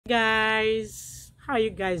Guys, how are you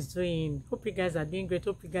guys doing? Hope you guys are doing great.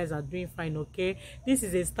 Hope you guys are doing fine. Okay, this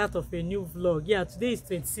is a start of a new vlog. Yeah, today is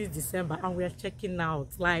 26 December and we are checking out.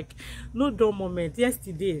 Like, no dull moment.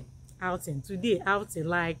 Yesterday outing, today outing.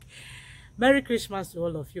 Like, Merry Christmas to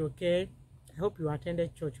all of you. Okay, I hope you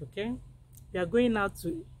attended church. Okay, we are going out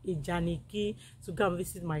to Ijaniki to go and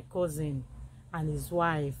visit my cousin and his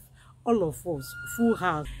wife. All of us, full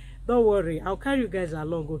house. Don't worry, I'll carry you guys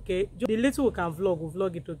along, okay? The little we can vlog, we'll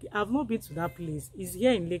vlog it, okay? I've not been to that place. It's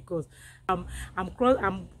here in Lagos. I'm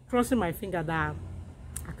crossing my finger that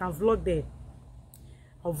I can vlog there.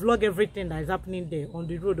 I'll vlog everything that is happening there on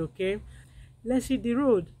the road, okay? Let's hit the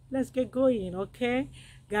road. Let's get going, okay?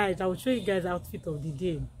 Guys, I will show you guys the outfit of the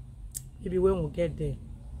day. Maybe when we get there.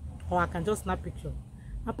 Or I can just snap picture.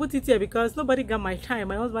 I put it here because nobody got my time.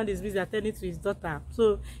 My husband is busy attending to his daughter.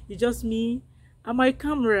 So it's just me and my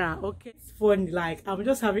camera. Okay, it's fun. Like, I'm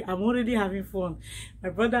already having fun. My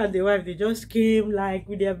brother and the wife, they just came like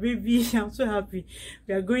with their baby. I'm so happy.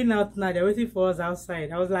 We are going out now. They're waiting for us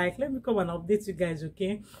outside. I was like, let me come and update you guys,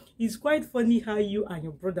 okay? It's quite funny how you and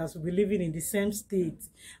your brothers will be living in the same state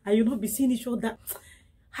and you'll not be seeing each other.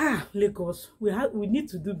 Lagos, we need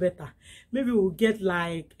to do better. Maybe we'll get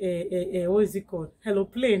like a what is it called, hello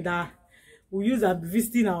plane that we'll use and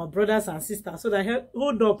visiting our brothers and sisters so that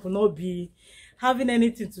hold up will not be having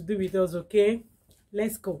anything to do with us. Okay,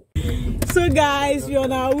 let's go. So guys, we're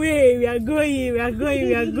on our way. We are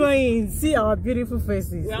going. See our beautiful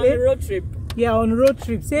faces. We're on a road trip. Yeah, on road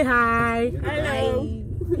trip. Say hi. Hello. Hi.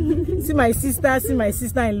 See my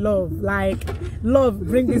sister in love. Like, love,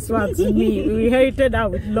 bring this one to me. We inherited her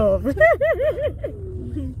with love.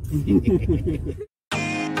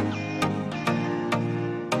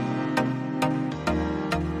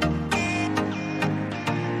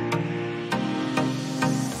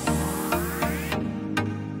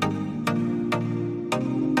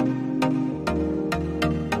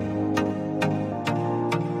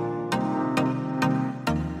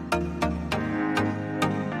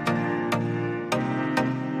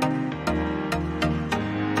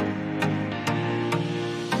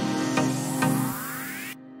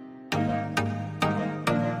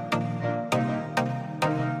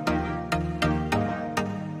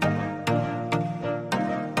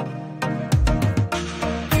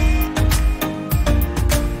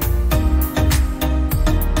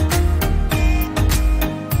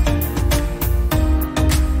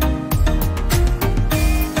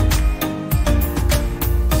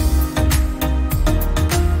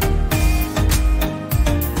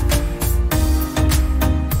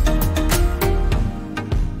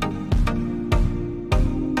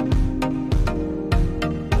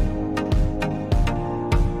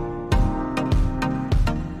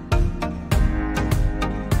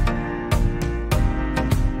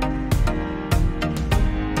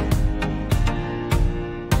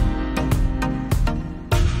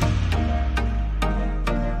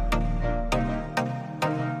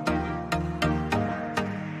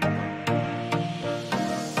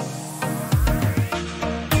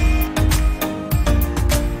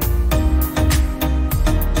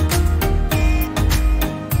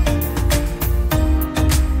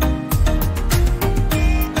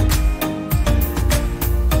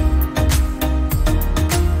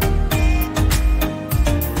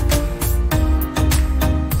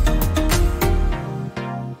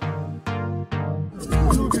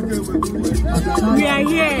 We are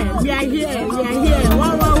here.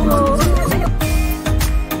 Wow, wow, wow.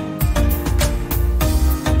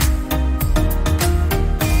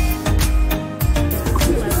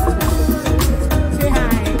 Say hi.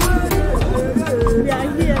 We are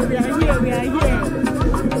here.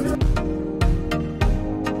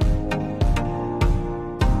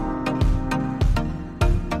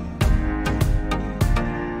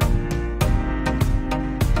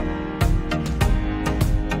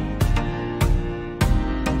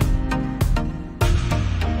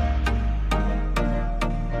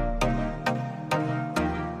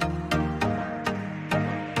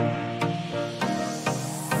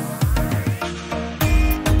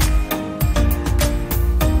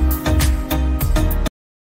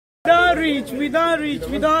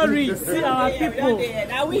 We don't reach. See our people.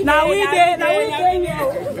 Now we there. Say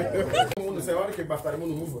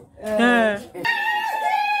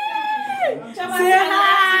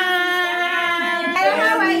hi.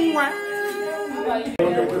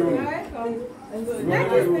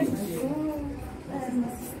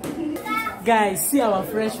 Guys, see our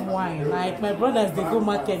fresh wine. Like my brothers, they go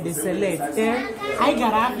market, they select. Eh? I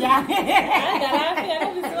gotta have ya.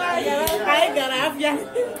 I gotta have ya.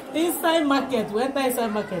 Inside market, we enter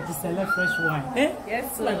inside market to select fresh wine. Eh?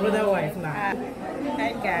 Yes, my brother wife now.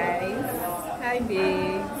 Hi guys. Hi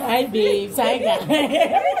babes. Hi babes. Hi guys.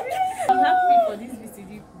 I'm happy for this visit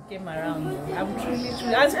you came around. I'm truly.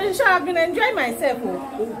 I'm sure I've been enjoying myself.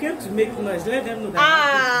 We came to make noise. Let them know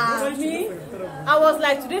that. Me. I was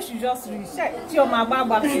like, today she just reach. Chioma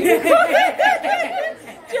Baba.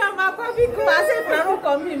 Chioma Baba. I said, if I don't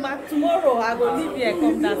come in, tomorrow I go leave here.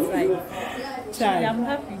 Come that side. Child, I'm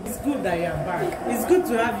happy. It's good that you're back. It's good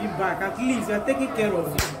to have you back. At least you're taking care of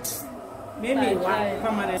you. Maybe one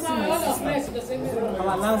permanent.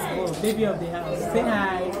 Our last born, baby of the house. Say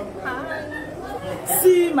hi. Hi.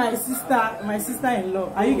 See my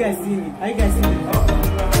sister-in-law. Are you guys seeing it? Are you guys seeing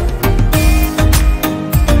it?